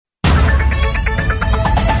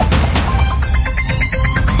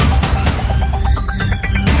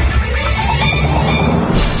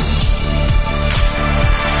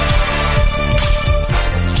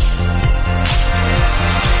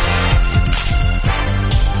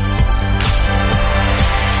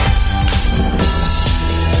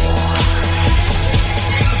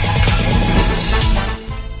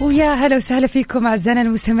يا هلا وسهلا فيكم أعزائنا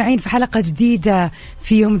المستمعين في حلقة جديدة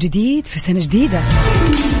في يوم جديد في سنة جديدة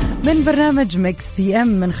من برنامج ميكس بي ام.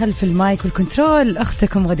 من خلف المايك والكنترول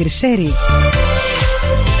أختكم غدير الشهري.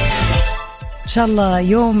 إن شاء الله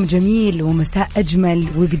يوم جميل ومساء أجمل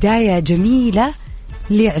وبداية جميلة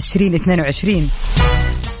ل2022.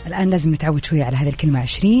 الآن لازم نتعود شوية على هذه الكلمة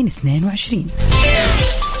 2022.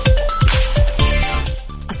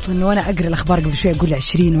 أصلاً وأنا أقرأ الأخبار قبل شوي أقول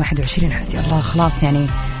 2021 أحس يا الله خلاص يعني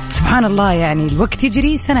سبحان الله يعني الوقت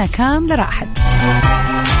يجري سنة كاملة راحت.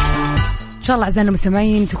 إن شاء الله أعزائنا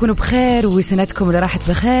المستمعين تكونوا بخير وسنتكم اللي راحت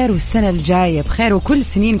بخير والسنة الجاية بخير وكل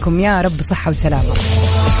سنينكم يا رب بصحة وسلامة.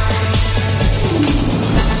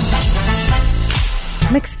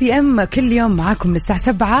 ميكس بي ام كل يوم معاكم من الساعة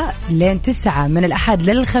 7 لين 9 من الأحد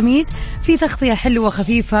للخميس في تغطية حلوة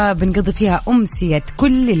خفيفة بنقضي فيها أمسية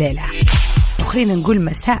كل ليلة وخلينا نقول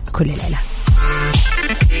مساء كل ليلة.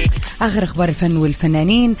 آخر أخبار الفن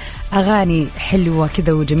والفنانين، أغاني حلوة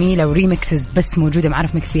كذا وجميلة وريمكسز بس موجودة معنا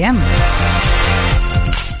في ميكس بي ام.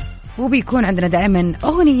 وبيكون عندنا دائما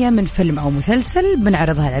أغنية من فيلم أو مسلسل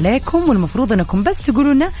بنعرضها عليكم والمفروض أنكم بس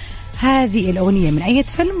تقولوا لنا هذه الأغنية من أي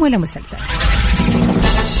فيلم ولا مسلسل.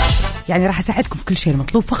 يعني راح أساعدكم في كل شيء،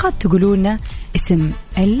 المطلوب فقط تقولوا لنا اسم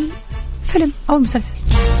الفيلم أو المسلسل،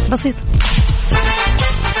 بسيط.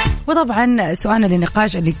 وطبعا سؤالنا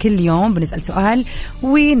للنقاش اللي كل يوم بنسأل سؤال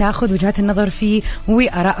وناخذ وجهات النظر فيه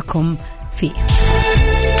وآرائكم فيه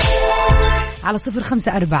على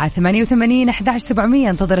 0548811700.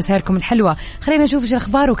 انتظر رسائلكم الحلوة. خلينا نشوف ايش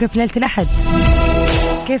الأخبار وكيف ليلة الأحد،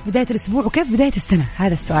 كيف بداية الأسبوع وكيف بداية السنة،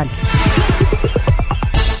 هذا السؤال.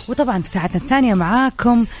 وطبعا في ساعتنا الثانية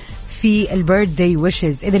معاكم في البيرثداي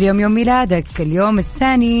ويشز. إذا اليوم يوم ميلادك اليوم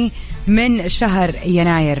الثاني من شهر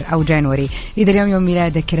يناير أو جانوري، إذا اليوم يوم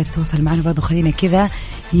ميلادك كده تتواصل معنا برضو، خلينا كذا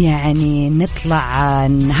يعني نطلع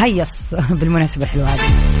نهيص بالمناسبة الحلوة هذه.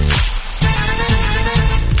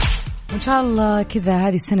 وإن شاء الله كذا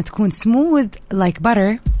هذه السنة تكون smooth like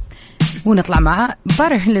butter ونطلع مع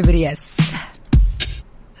butter لبرياس.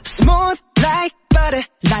 smooth like butter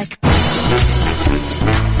like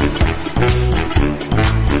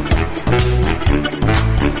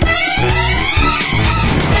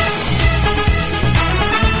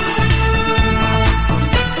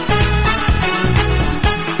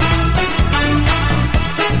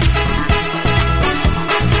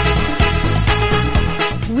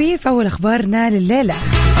في أول أخبارنا لليلة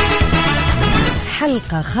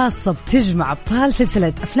حلقة خاصة بتجمع أبطال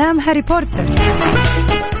سلسلة أفلام هاري بوتر.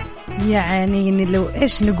 يعني لو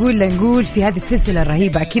إيش نقول في هذه السلسلة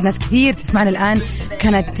الرهيبة. أكيد ناس كثير تسمعنا الآن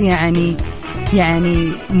كانت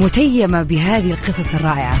يعني متيمة بهذه القصص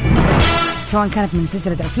الرائعة، سواء كانت من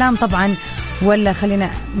سلسلة أفلام طبعا ولا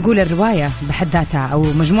خلينا نقول الرواية بحد ذاتها أو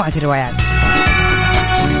مجموعة الروايات.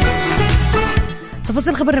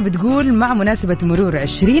 تفاصيل خبرنا بتقول مع مناسبة مرور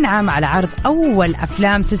 20 عام على عرض أول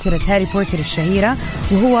أفلام سلسلة هاري بوتر الشهيرة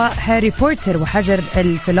وهو هاري بوتر وحجر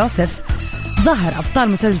الفيلوسف، ظهر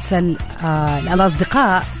أبطال مسلسل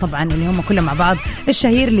الأصدقاء طبعا اللي هم كلهم مع بعض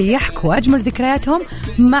الشهير ليحكوا أجمل ذكرياتهم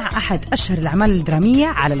مع أحد أشهر الأعمال الدرامية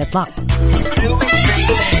على الإطلاق.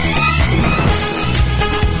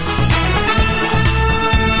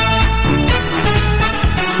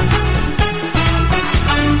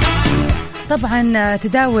 طبعا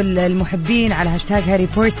تداول المحبين على هاشتاج هاري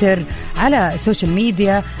بوتر على السوشيال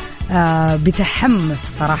ميديا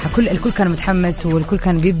بتحمس صراحة. الكل كان متحمس والكل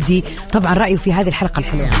كان بيبدي طبعا رأيه في هذه الحلقة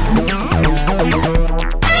الحلوة.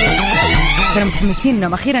 كانوا متحمسين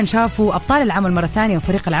انهم اخيرا شافوا ابطال العمل مرة ثانية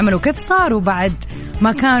وفريق العمل وكيف صاروا بعد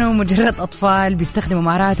ما كانوا مجرد اطفال بيستخدموا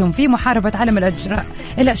مهاراتهم في محاربة عالم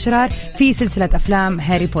الاشرار في سلسلة افلام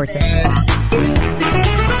هاري بوتر،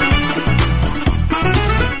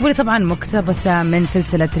 واللي طبعا مقتبسة من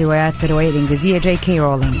سلسلة روايات الرواية الإنجليزية جي كي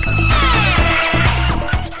رولينج.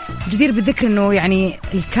 جدير بالذكر أنه يعني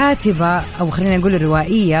الكاتبة أو خلينا نقول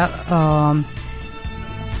الروائية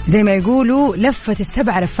زي ما يقولوا لفت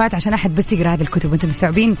 7 لفات عشان أحد بس يقرأ هذه الكتب. وانتم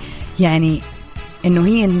مستوعبين يعني أنه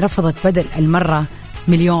هي انرفضت بدل المرة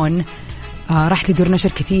مليون. راح لدور نشر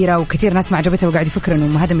كثيرة وكثير ناس ما عجبتها وقاعد يفكروا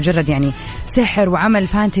أنه هذا مجرد يعني سحر وعمل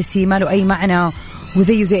فانتسي ما له أي معنى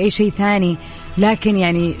وزيه زي أي شيء ثاني. لكن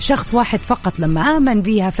يعني شخص واحد فقط لما آمن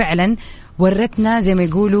بيها فعلا ورتنا زي ما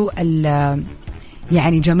يقولوا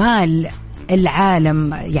يعني جمال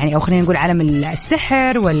العالم، يعني أو خلينا نقول عالم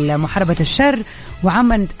السحر والمحاربة الشر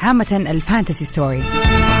وعامة الفانتسي ستوري.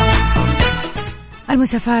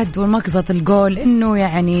 المستفاد والمقصد الجول إنه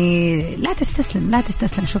يعني لا تستسلم.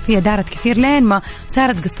 شوف هي دارت كثير لين ما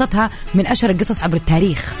صارت قصتها من أشهر القصص عبر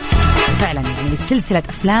التاريخ فعلا. يعني سلسلة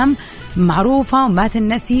أفلام معروفة وما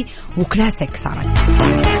تنسي وكلاسيك صارت.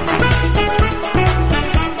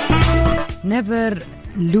 never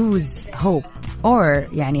lose hope or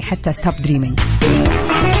يعني حتى stop dreaming.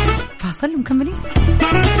 فاصل ومكملين.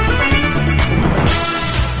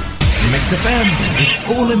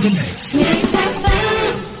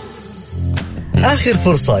 آخر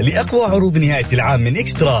فرصة لأقوى عروض نهاية العام من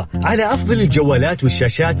إكسترا على أفضل الجوالات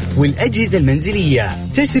والشاشات والأجهزة المنزلية.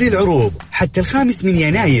 تسري العروض حتى 5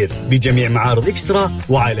 يناير بجميع معارض إكسترا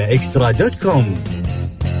وعلى extra.com.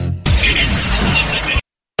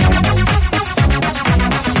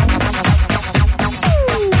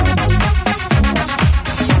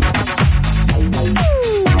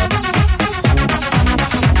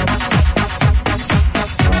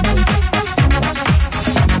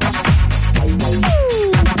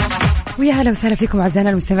 ويا هلا وسهلا فيكم أعزائنا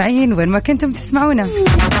المستمعين وين ما كنتم تسمعونا.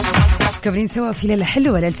 قبلين سوا في ليلة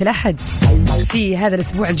حلوة ليلة الأحد في هذا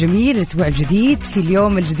الأسبوع الجميل، الأسبوع الجديد، في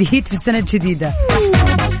اليوم الجديد، في السنة الجديدة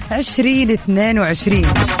 2022.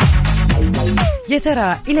 يا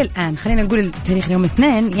ترى إلى الآن خلينا نقول تاريخ يوم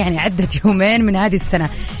 2 يعني عدت يومين من هذه السنة،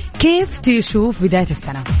 كيف تشوف بداية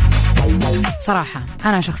السنة؟ صراحة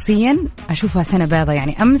أنا شخصيا أشوفها سنة بيضة.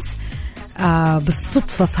 يعني أمس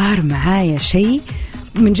بالصدفة صار معايا شيء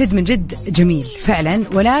من جد جميل فعلا،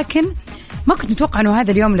 ولكن ما كنت متوقع انه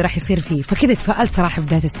هذا اليوم اللي راح يصير فيه، فكذا تفائلت صراحه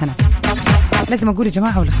بدايه السنه. لازم اقول يا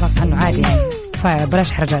جماعه ولا خلاص عنه عادي يعني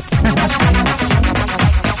فبلاش حرجات.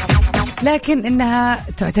 لكن انها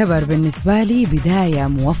تعتبر بالنسبه لي بدايه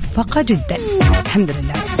موفقه جدا الحمد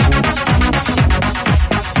لله.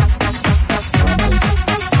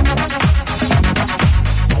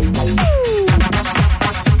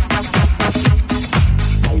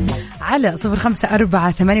 على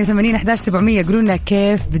 0548811700 قولوا لنا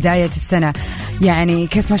كيف بداية السنة، يعني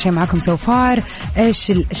كيف ماشي معكم سوفار،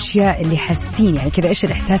 ايش الاشياء اللي حاسين يعني كذا، ايش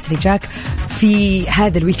الاحساس اللي جاك في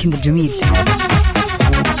هذا الويكند الجميل.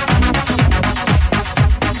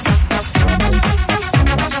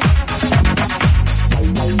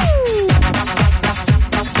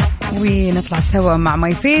 ونطلع سوا مع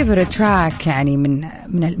ماي فيفورت تراك يعني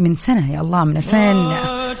من سنة يا الله، من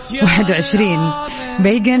 2021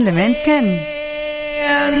 بيجن لمنسكن.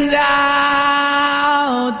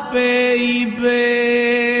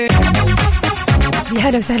 يا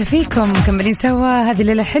هلا وسهلا فيكم، مكملين سوا هذه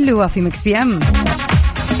الليلة حلوة في مكس بي ام.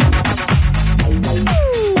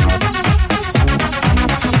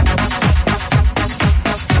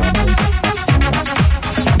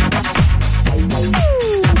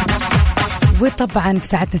 وطبعا في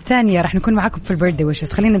ساعتنا الثانية راح نكون معاكم في البيرثدي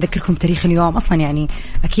ويشز. خلينا نذكركم تاريخ اليوم، أصلا يعني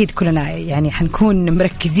أكيد كلنا يعني حنكون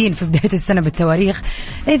مركزين في بداية السنة بالتواريخ.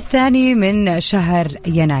 2 من شهر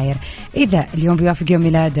يناير. إذا اليوم بيوافق يوم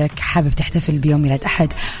ميلادك، حابب تحتفل بيوم ميلاد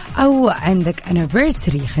أحد، أو عندك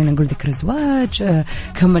anniversary خلينا نقول ذكرى زواج،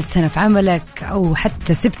 كملت سنة في عملك، أو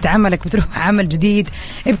حتى سبت عملك بتروح عمل جديد،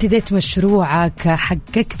 ابتديت مشروعك،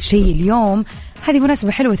 حققت شيء اليوم، هذه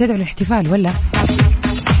مناسبة حلوة تدعو للاحتفال ولا؟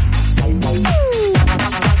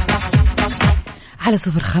 على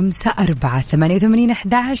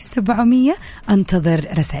 0548811700 انتظر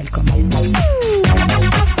رسائلكم.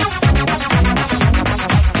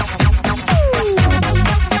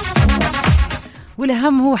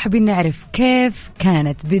 والأهم هو حابين نعرف كيف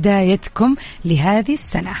كانت بدايتكم لهذه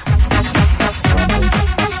السنة.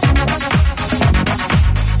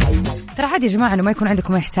 ترى عادي يا جماعة انه ما يكون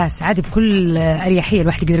عندكم احساس، عادي بكل اريحية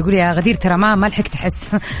الواحد يقدر يقول يا غدير ترى ما لحقت احس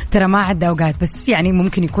ترى ما عدى اوقات، بس يعني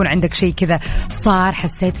ممكن يكون عندك شيء كذا صار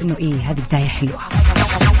حسيت انه ايه هذه بداية حلوة.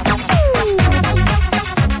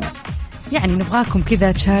 يعني نبغاكم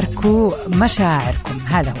كذا تشاركوا مشاعركم،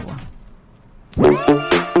 هذا هو.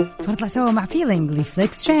 فنطلع سوا مع فيلينج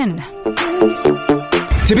لفليكسترين.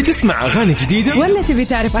 تبي تسمع أغاني جديدة؟ ولا تبي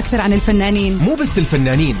تعرف أكثر عن الفنانين؟ مو بس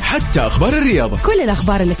الفنانين، حتى أخبار الرياضة، كل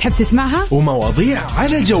الأخبار اللي تحب تسمعها ومواضيع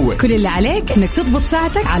على جوك. كل اللي عليك إنك تضبط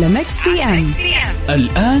ساعتك على ميكس بي ام.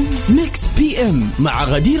 الآن ميكس بي ام مع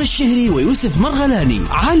غدير الشهري ويوسف مرغلاني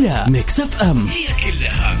على ميكس اف ام، هي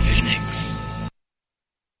كلها في الميكس.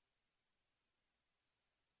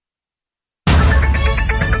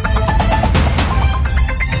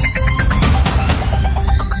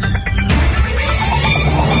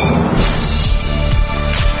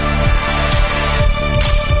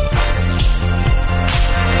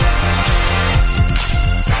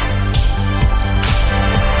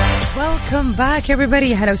 Welcome back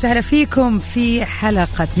everybody. هلا وسهلا فيكم في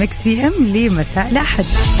حلقة ميكس بي ام لمساء الأحد،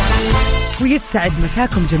 ويسعد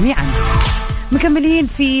مساكم جميعا. مكملين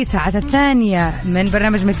في ساعة الثانية من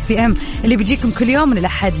برنامج ميكس بي ام اللي بيجيكم كل يوم من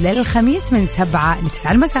الأحد للخميس من 7 ل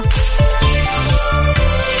 9 المساء.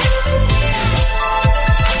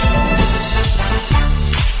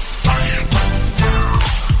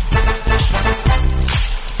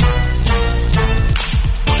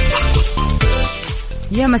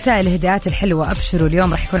 يا مساء الهدايات الحلوة، أبشروا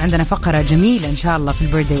اليوم راح يكون عندنا فقرة جميلة إن شاء الله في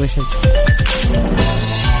البيرثدي ويشز.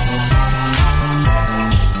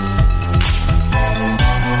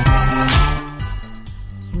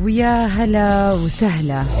 ويا هلا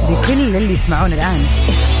وسهلا بكل اللي يسمعون الآن.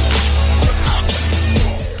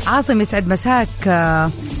 عاصم يسعد مساك،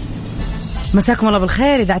 مساكم الله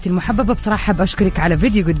بالخير إذاعتي المحببة. بصراحة بأشكرك على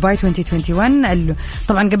فيديو Goodbye 2021.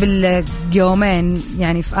 طبعا قبل يومين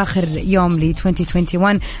يعني في آخر يوم ل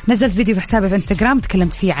 2021 نزلت فيديو في حسابي في انستغرام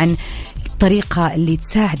تكلمت فيه عن الطريقة اللي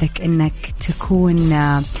تساعدك انك تكون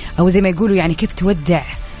او زي ما يقولوا يعني كيف تودع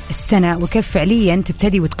السنة وكيف فعليا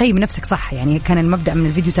تبتدي وتقيم نفسك صح. يعني كان المبدأ من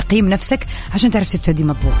الفيديو تقييم نفسك عشان تعرف تبتدي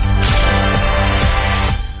مضبوط.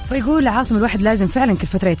 فيقول عاصم الواحد لازم فعلا كل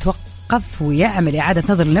فترة يتوقف ويعمل إعادة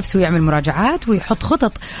نظر لنفسه ويعمل مراجعات ويحط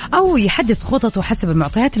خطط أو يحدث خططه حسب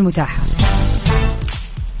المعطيات المتاحة.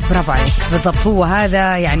 برافو عليك، بالضبط هو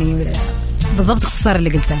هذا يعني بالضبط اختصار اللي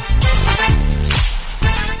قلته.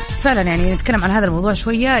 فعلا يعني نتكلم عن هذا الموضوع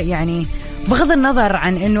شوية، يعني بغض النظر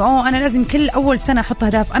عن انه انا لازم كل اول سنة احط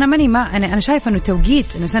اهداف. انا شايفة انه توقيت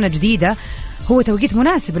انه سنة جديدة هو توقيت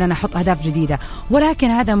مناسب ان انا احط اهداف جديدة، ولكن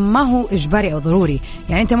هذا ما هو اجباري او ضروري.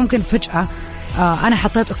 يعني انت ممكن فجأة انا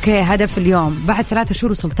حطيت اوكي هدف اليوم، بعد 3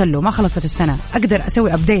 شهور وصلت له ما خلصت السنة، اقدر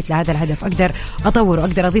اسوي ابديت لهذا الهدف، اقدر اطوره،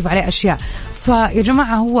 اقدر اضيف عليه اشياء. فيا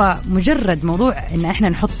جماعة هو مجرد موضوع ان احنا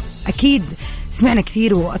نحط، اكيد سمعنا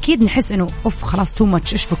كثير واكيد نحس انه خلاص تو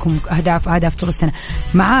ماتش، ايش بكم اهداف طول السنة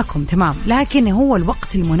معاكم تمام، لكن هو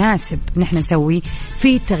الوقت المناسب نحن نسوي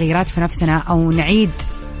فيه تغييرات في نفسنا او نعيد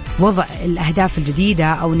وضع الأهداف الجديدة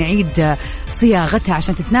أو نعيد صياغتها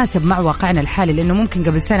عشان تتناسب مع واقعنا الحالي. لأنه ممكن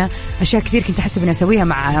قبل سنة أشياء كثير كنت أحسب أني أسويها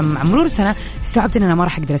مع مرور سنة استوعبت أن أنا ما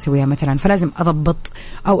راح أقدر أسويها مثلا، فلازم أضبط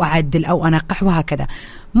أو أعدل أو أنقح وهكذا.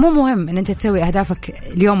 مو مهم أن أنت تسوي أهدافك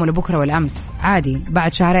اليوم ولا بكرة ولا أمس، عادي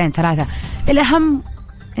بعد 2-3. الأهم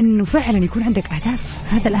أنه فعلا يكون عندك أهداف،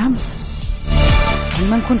 هذا الأهم،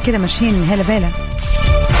 ما نكون كذا ماشيين هلا بيلا.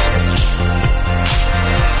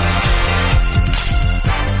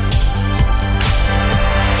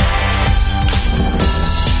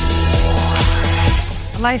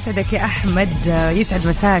 الله يسعدك يا أحمد، يسعد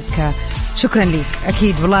مساك، شكرا ليك.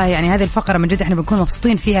 أكيد والله يعني هذه الفقرة من جد احنا بنكون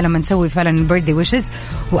مبسوطين فيها لما نسوي فعلا البيرثدي ويشز،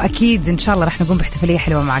 وأكيد إن شاء الله رح نقوم باحتفالية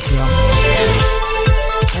حلوة معك اليوم.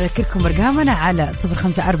 أذكركم برقامنا على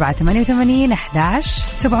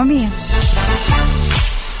 0548811700.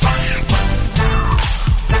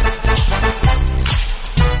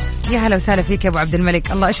 يا هلا وسهلا فيك يا أبو عبد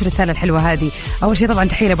الملك. الله إيش الرسالة الحلوة هذه. أول شيء طبعا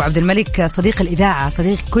تحية لأبو عبد الملك، صديق الإذاعة،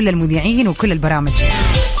 صديق كل المذيعين وكل البرامج.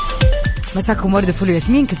 مساكم ورد وفل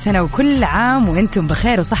وياسمين، كل سنة وكل عام وأنتم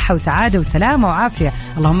بخير وصحة وسعادة وسلامة وعافية،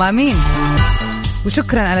 اللهم آمين.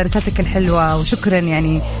 وشكرا على رسالتك الحلوة، وشكرا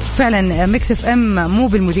يعني فعلا ميكس اف ام مو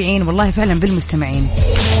بالمذيعين والله فعلا بالمستمعين.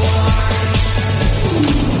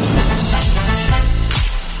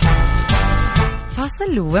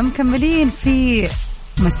 فاصل ومكملين في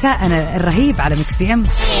مساءنا الرهيب على ميكس بي ام.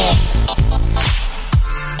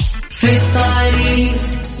 في الطريق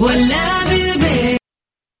ولا بالبيت،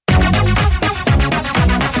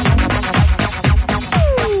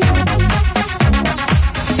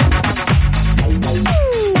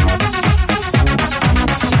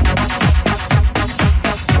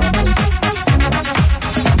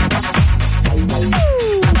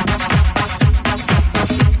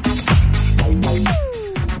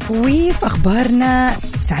 وفي أخبارنا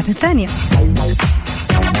في ساعتنا الثانية،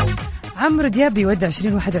 عمرو دياب يودع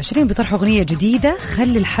 2021 بطرح أغنية جديدة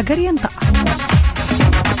خلي الحجر ينطق.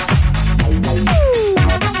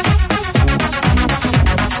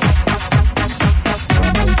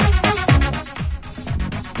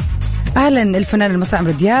 أعلن الفنان المصري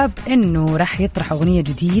عمرو دياب إنه راح يطرح أغنية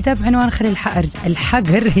جديدة بعنوان خلي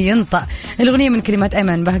الحجر ينطق. الأغنية من كلمات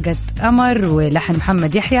أيمن بهجت قمر ولحن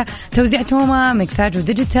محمد يحيى، توزيع توما، ميكساج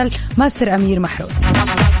وديجيتال، ماستر أمير محروس.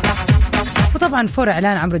 وطبعا فور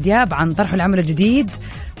إعلان عمرو دياب عن طرحه العمل الجديد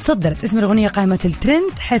صدرت اسم الأغنية قائمة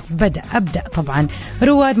الترند، حيث أبدأ طبعا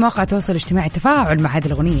رواد مواقع التواصل الاجتماعي التفاعل مع هذه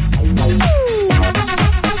الأغنية.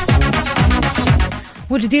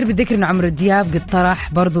 والجدير بالذكر أنه عمرو دياب قد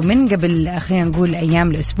طرح برضو من قبل خلينا نقول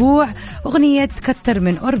أيام الأسبوع أغنية كتر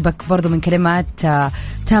من قربك، برضو من كلمات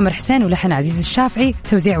تامر حسين ولحن عزيز الشافعي،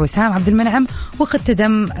 توزيع وسام عبد المنعم. وقد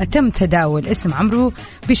تم تداول اسم عمرو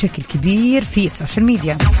بشكل كبير في السوشيال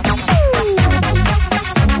ميديا.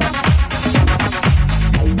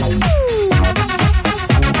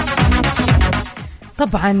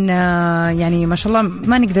 طبعا يعني ما شاء الله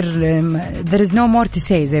ما نقدر there is no more to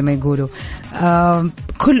say زي ما يقولوا.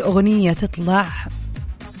 كل أغنية تطلع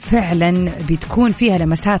فعلا بتكون فيها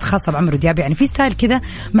لمسات خاصة بعمرو دياب. يعني في ستايل كذا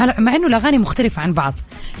مع أنه الأغاني مختلفة عن بعض،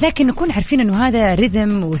 لكن نكون عارفين أنه هذا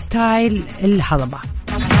ريذم وستايل الهضبة،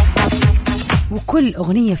 وكل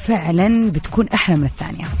أغنية فعلا بتكون أحلى من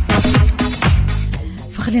الثانية.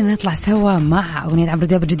 فخلينا نطلع سوا مع أغنية عمرو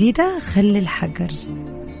دياب الجديدة خلي الحجر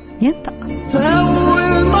ينطق.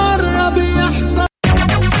 أول مرة بيحصل.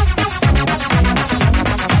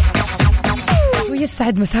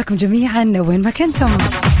 ويسعد مساكم جميعا وين ما كنتم،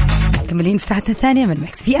 مكملين في ساعتنا الثانية من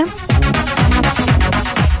ميكس بي ام.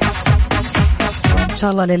 إن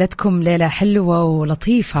شاء الله ليلتكم ليلة حلوة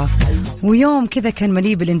ولطيفة، ويوم كذا كان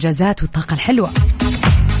مليء بالإنجازات والطاقة الحلوة.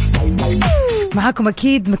 معاكم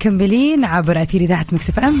أكيد مكملين عبر أثير إذاعة ميكس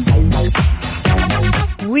اف ام،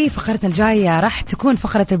 وفقرتنا الجاية راح تكون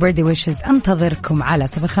فقرة البيرثدي ويشز. انتظركم على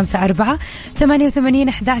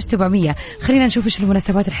 0548811700. خلينا نشوف ايش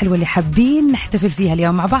المناسبات الحلوة اللي حابين نحتفل فيها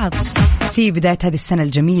اليوم مع بعض في بداية هذه السنة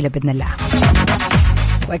الجميلة بإذن الله.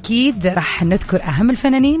 وأكيد راح نذكر أهم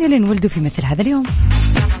الفنانين اللي انولدوا في مثل هذا اليوم.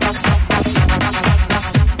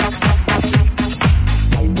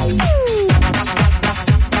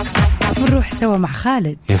 ونروح سوا مع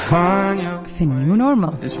خالد في نيو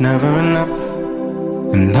نورمال.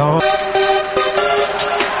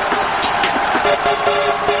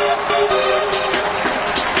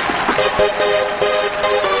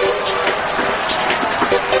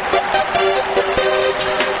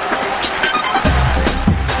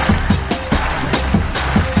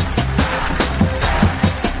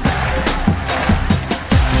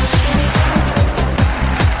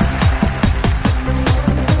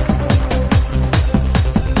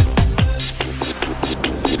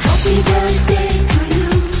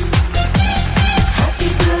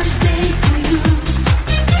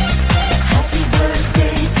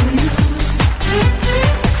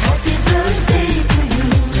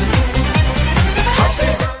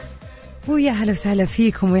 ويا هلا وسهلا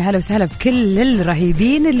فيكم، ويا هلا وسهلا بكل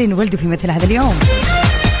الرهيبين اللي انولدوا في مثل هذا اليوم.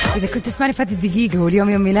 إذا كنت تسمعني في هذه الدقيقة واليوم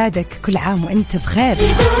يوم ميلادك، كل عام وأنت بخير،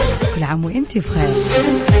 كل عام وأنت بخير.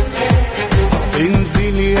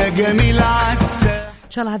 انزل يا جميل عسى.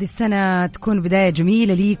 إن شاء الله هذه السنة تكون بداية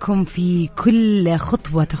جميلة ليكم في كل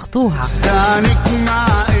خطوة تخطوها.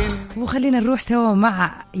 وخلينا نروح سوا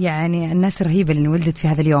مع يعني الناس الرهيبة اللي انولدت في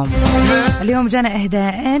هذا اليوم. اليوم جانا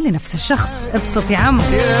إهداء لنفس الشخص. ابسط يا عم.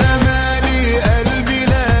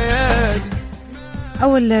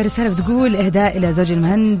 أول رسالة بتقول إهداء إلى زوجي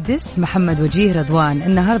المهندس محمد وجيه رضوان.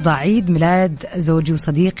 النهاردة عيد ميلاد زوجي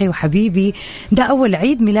وصديقي وحبيبي، ده أول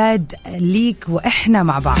عيد ميلاد ليك وإحنا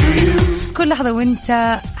مع بعض. كل لحظة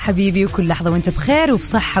وإنت حبيبي، وكل لحظة وإنت بخير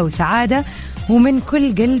وبصحة وسعادة، ومن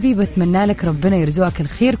كل قلبي بتمنى لك ربنا يرزقك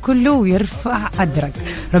الخير كله ويرفع قدرك.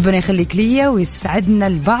 ربنا يخليك ليا ويسعدنا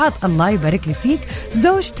البعض. الله يبارك لي فيك،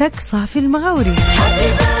 زوجتك صافي المغاوري.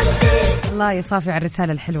 الله يا صافي على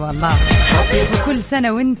الرسالة الحلوة. الله كل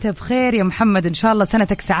سنة وانت بخير يا محمد، ان شاء الله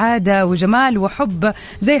سنتك سعادة وجمال وحب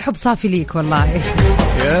زي حب صافي ليك. والله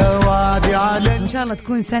ان شاء الله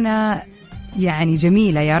تكون سنة يعني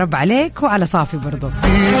جميلة يا رب عليك وعلى صافي برضو.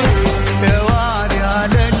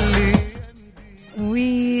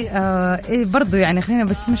 برضو يعني خلينا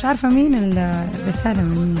بس مش عارفة مين الرسالة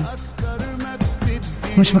من مين،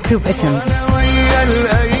 مش مكتوب اسم.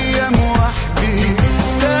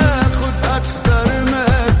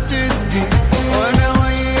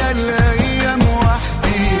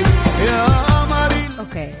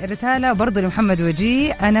 الرسالة برضو لمحمد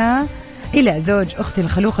وجيه. أنا إلى زوج أختي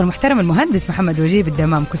الخلوق المحترم المهندس محمد وجيه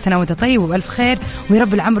بالدمام، كل سنة وأنت طيب وبألف خير، ويا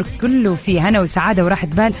رب العمر كله في هنا وسعادة وراحة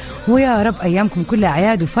بال، ويا رب أيامكم كلها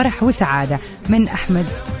أعياد وفرح وسعادة. من أحمد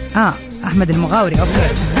المغاوري. أوكي.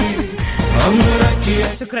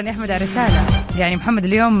 شكرا يا أحمد على الرسالة. يعني محمد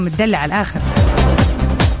اليوم متدلع على الآخر.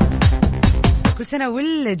 كل سنة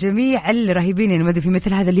والجميع الرهيبين المدوا في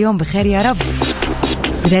مثل هذا اليوم بخير يا رب.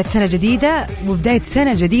 بداية سنة جديدة وبداية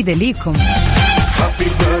سنة جديدة ليكم.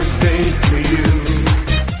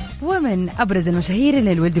 ومن أبرز المشاهير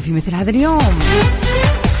اللي ولدوا في مثل هذا اليوم،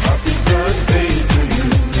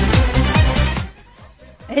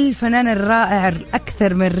 الفنان الرائع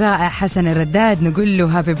الأكثر من رائع حسن الرداد. نقول له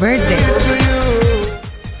هابي بيرثدي.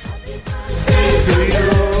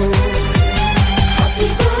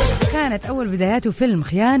 كانت أول بداياته فيلم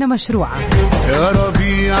خيانة مشروعة، يا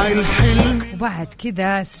ربيع الحلم، وبعد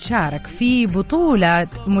كذا شارك في بطولة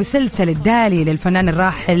مسلسل الدالي للفنان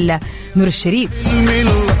الراحل نور الشريف،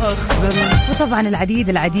 وطبعا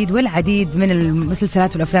العديد من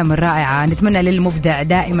المسلسلات والأفلام الرائعة. نتمنى للمبدع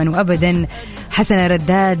دائما وأبدا حسن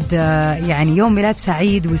الرداد يعني يوم ميلاد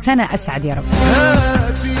سعيد وسنة أسعد يا رب.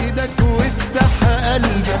 هات ايدك وافتح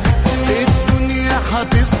قلبك، الدنيا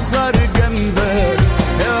هتصغر جنبك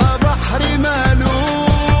يا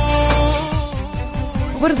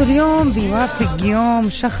برضو اليوم بيوافق يوم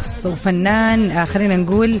شخص وفنان خلينا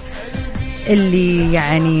نقول اللي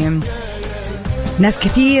يعني ناس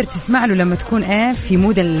كثير تسمع له لما تكون في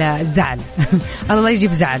مود الزعل. الله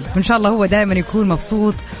يجيب زعل، وإن شاء الله هو دائما يكون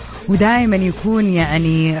مبسوط ودائما يكون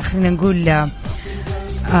يعني خلينا نقول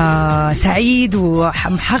سعيد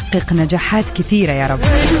ومحقق نجاحات كثيرة يا رب.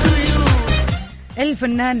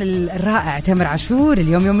 الفنان الرائع تامر عاشور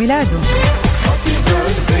اليوم يوم ميلاده.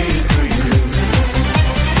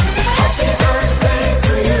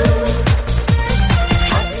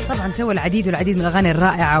 طبعا سوى العديد والعديد من الأغاني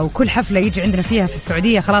الرائعة، وكل حفلة يجي عندنا فيها في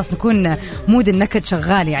السعودية خلاص نكون مود النكد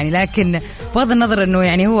شغال يعني. لكن بغض النظر أنه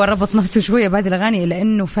يعني هو ربط نفسه شوية بهذه الأغاني إلا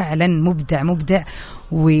أنه فعلا مبدع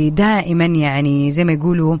ودائما يعني زي ما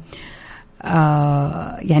يقولوا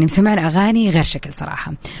يعني مسمعنا أغاني غير شكل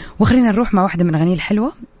صراحة. وخلينا نروح مع واحدة من أغاني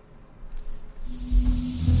الحلوة.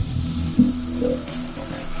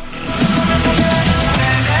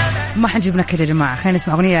 ما حنجيب نكد يا جماعة، خلينا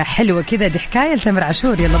نسمع أغنية حلوة كذا، دي حكاية لتامر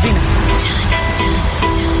عاشور. يلا بينا.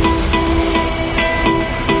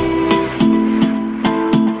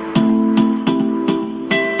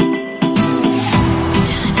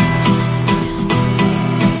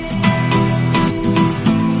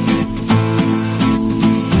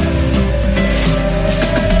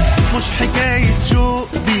 مش حكاية شوق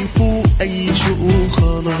بيفوق أي شوق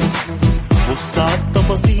وخلاص، بص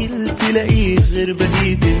عالتفاصيل تلاقيه غير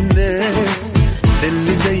بقية الناس، ده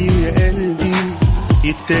اللي زيه يا قلبي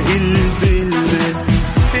يتقل بالناس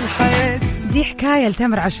في الحياة. دي حكاية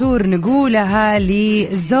لتامر عاشور نقولها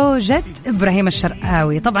لزوجة إبراهيم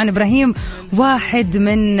الشرقاوي. طبعا إبراهيم واحد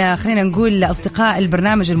من خلينا نقول أصدقاء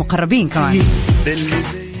البرنامج المقربين كمان،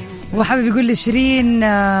 وحابب يقول لشيرين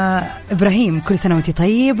إبراهيم كل سنة وانتي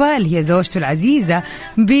طيبة، اللي هي زوجته العزيزة،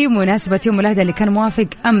 بمناسبة يوم ميلادها اللي كان موافق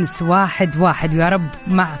أمس 1/1. ويا رب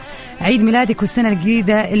مع عيد ميلادك والسنة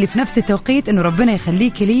الجديدة اللي في نفس التوقيت إنه ربنا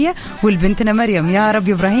يخليك لي والبنتنا مريم. يا رب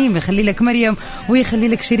يا إبراهيم يخلي لك مريم ويخلي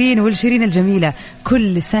لك شيرين والشيرين الجميلة.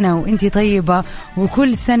 كل سنة وانتي طيبة،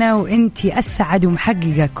 وكل سنة وانتي أسعد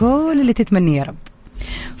ومحققة كل اللي تتمنيه يا رب.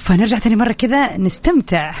 فنرجع تاني مرة كذا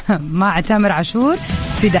نستمتع مع تامر عاشور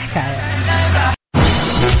في حكاية.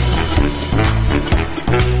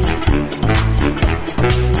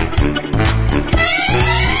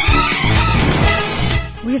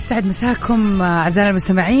 ويسعد مساكم أعزائنا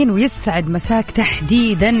المستمعين، ويسعد مساك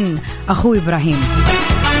تحديدا أخوي إبراهيم.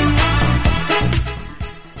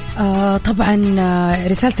 طبعا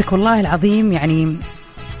رسالتك والله العظيم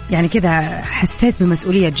يعني كذا حسيت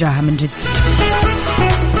بمسؤولية جاها من جد.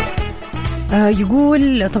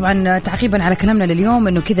 يقول طبعا تعقيبا على كلامنا لليوم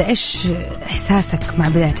انه كذا ايش احساسك مع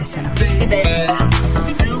بداية السنة.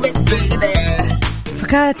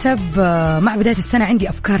 فكاتب مع بداية السنة عندي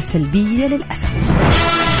افكار سلبية للأسف.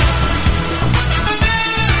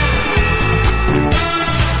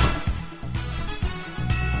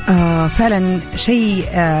 فعلا شيء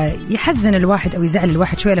يحزن الواحد او يزعل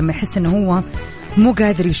الواحد شوية لما يحس انه هو مو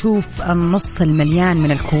قادر يشوف النص المليان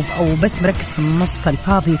من الكوب، أو بس مركز في النص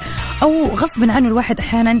الفاضي، أو غصب عنه الواحد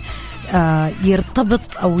أحيانا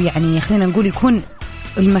يرتبط أو يعني خلينا نقول يكون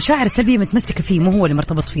المشاعر السلبية متمسكة فيه، مو هو اللي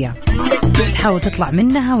مرتبط فيها، تحاول تطلع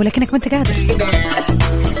منها ولكنك ما أنت قادر.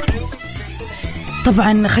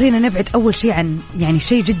 طبعا خلينا نبعد أول شيء عن يعني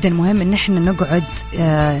شيء جدا مهم إن احنا نقعد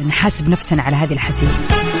نحاسب نفسنا على هذه الأحاسيس.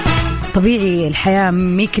 طبيعي الحياة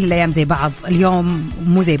مي كل الأيام زي بعض، اليوم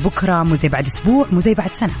مو زي بكرة، مو زي بعد أسبوع، مو زي بعد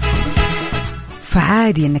سنة.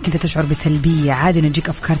 فعادي أنك أنت تشعر بسلبية، عادي أن تجيك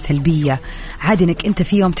أفكار سلبية، عادي أنك أنت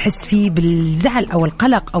في يوم تحس فيه بالزعل أو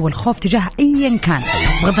القلق أو الخوف تجاه أيا كان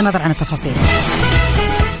بغض النظر عن التفاصيل.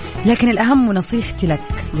 لكن الأهم ونصيحتي لك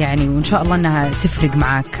يعني وإن شاء الله أنها تفرق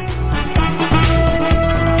معاك،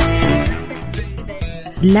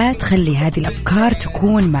 لا تخلي هذه الأفكار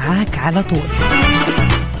تكون معاك على طول.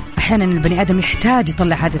 أحيانا البني آدم يحتاج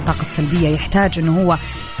يطلع هذه الطاقة السلبية، يحتاج أنه هو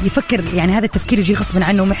يفكر، يعني هذا التفكير يجي غصبا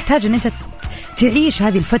عنه، ومحتاج أن أنت تعيش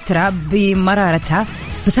هذه الفترة بمرارتها،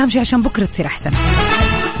 بس أهم شيء عشان بكرة تصير أحسن.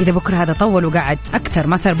 إذا بكرة هذا طول وقعد أكثر،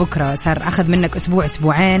 ما صار بكرة، صار أخذ منك أسبوع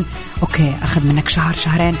أسبوعين، أوكي أخذ منك شهر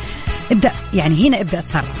شهرين، ابدأ يعني هنا ابدأ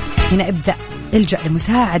تصرف، هنا ابدأ الجأ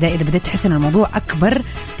للمساعدة إذا بدأت تحس أن الموضوع أكبر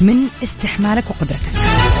من استحمالك وقدرتك.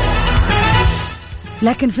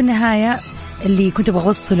 لكن في النهاية اللي كنت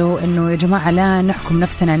بوصله انه يا جماعة لا نحكم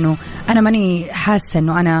نفسنا انه انا ماني حاسة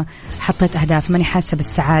انه انا حطيت اهداف، ماني حاسة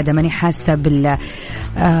بالسعادة، ماني حاسة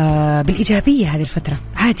بالايجابية هذه الفترة.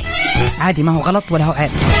 عادي ما هو غلط ولا هو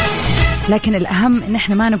عيب، لكن الاهم ان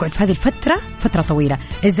احنا ما نقعد في هذه الفترة فترة طويلة.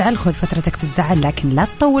 ازعل، خذ فترتك في الزعل، لكن لا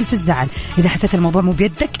تطول في الزعل. اذا حسيت الموضوع مو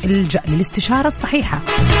بيدك الجأ للاستشارة الصحيحة.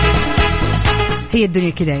 هي الدنيا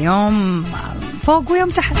كده، يوم فوق ويوم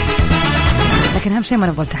تحت، لكن أهم شيء ما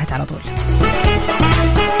نفضل تحت على طول.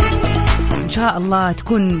 إن شاء الله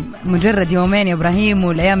تكون مجرد يومين يا إبراهيم،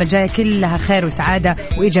 والأيام الجاية كلها خير وسعادة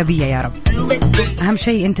وإيجابية يا رب. أهم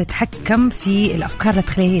شيء أنت تتحكم في الأفكار، لا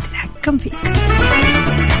تخليها هي تتحكم فيك.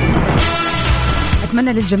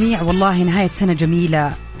 أتمنى للجميع والله نهاية سنة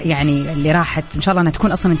جميلة، يعني اللي راحت إن شاء الله أنها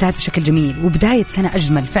تكون أصلا انتهت بشكل جميل، وبداية سنة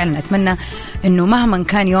أجمل. فعلا أتمنى أنه مهما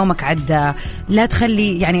كان يومك عدى لا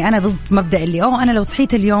تخلي، يعني أنا ضد مبدأ اللي أنا لو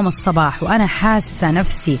صحيت اليوم الصباح وأنا حاسة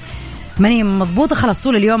نفسي ماني مضبوطة خلاص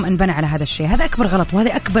طول اليوم أنبنى على هذا الشيء. هذا أكبر غلط،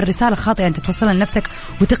 وهذا أكبر رسالة خاطئة أنت توصلها لنفسك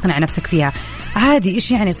وتقنع نفسك فيها. عادي،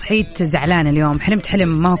 إيش يعني صحيت زعلان اليوم، حلمت حلم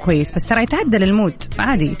ما هو كويس، بس ترى يتعدل المود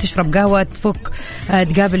عادي. تشرب قهوة تفك،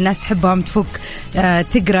 تقابل ناس تحبهم تفك،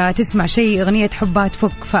 تقرأ، تسمع شيء أغنية تحبها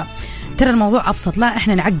تفك. فترى الموضوع أبسط، لا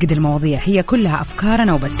إحنا نعقد المواضيع، هي كلها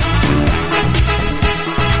أفكارنا وبس.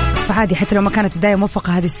 فعادي حتى لو ما كانت بداية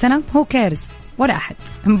موفقة هذه السنة، هو كارز ولا أحد،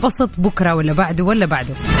 انبسط بكرة ولا بعده ولا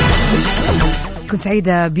بعده. كنت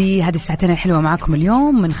سعيدة بهذه الساعتين الحلوة معكم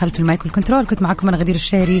اليوم من خلف المايك والكنترول. كنت معكم أنا غدير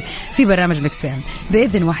الشهري في برنامج ميكس بي ام.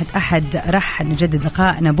 بإذن واحد أحد راح نجدد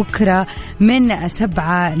لقائنا بكرة من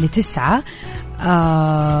 7 ل 9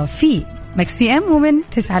 في ميكس بي ام، ومن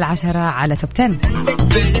 9 ل 10 على توب 10.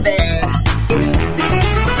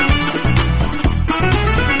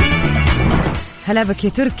 هلا بك يا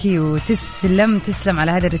تركي، وتسلم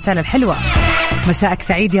على هذه الرسالة الحلوة. مساءك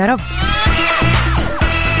سعيد يا رب.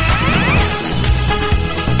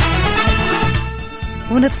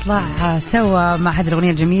 ونطلع سوا مع هذه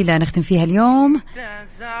الأغنية الجميلة نختم فيها اليوم.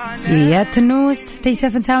 يا تنوس stay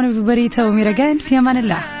safe and sound everybody. وميرا جان في أمان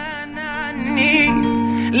الله.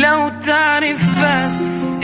 لو تعرف بس